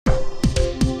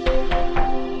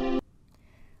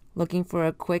Looking for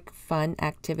a quick, fun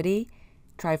activity?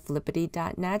 Try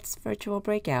Flippity.net's Virtual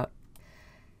Breakout.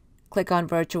 Click on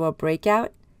Virtual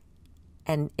Breakout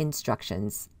and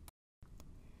Instructions.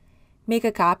 Make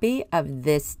a copy of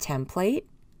this template.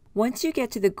 Once you get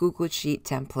to the Google Sheet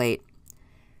template,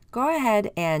 go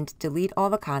ahead and delete all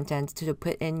the contents to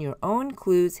put in your own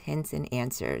clues, hints, and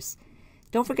answers.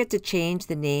 Don't forget to change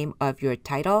the name of your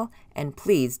title, and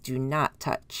please do not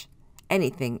touch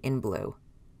anything in blue.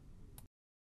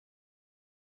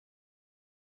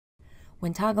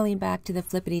 When toggling back to the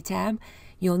Flippity tab,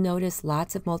 you'll notice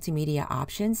lots of multimedia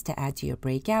options to add to your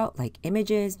breakout, like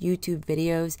images, YouTube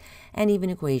videos, and even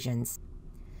equations.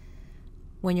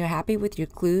 When you're happy with your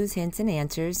clues, hints, and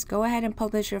answers, go ahead and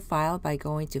publish your file by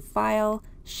going to File,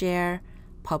 Share,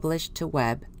 Publish to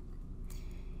Web.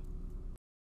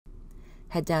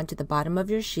 Head down to the bottom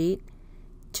of your sheet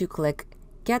to click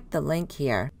Get the Link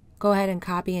here. Go ahead and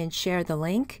copy and share the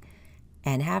link,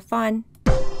 and have fun!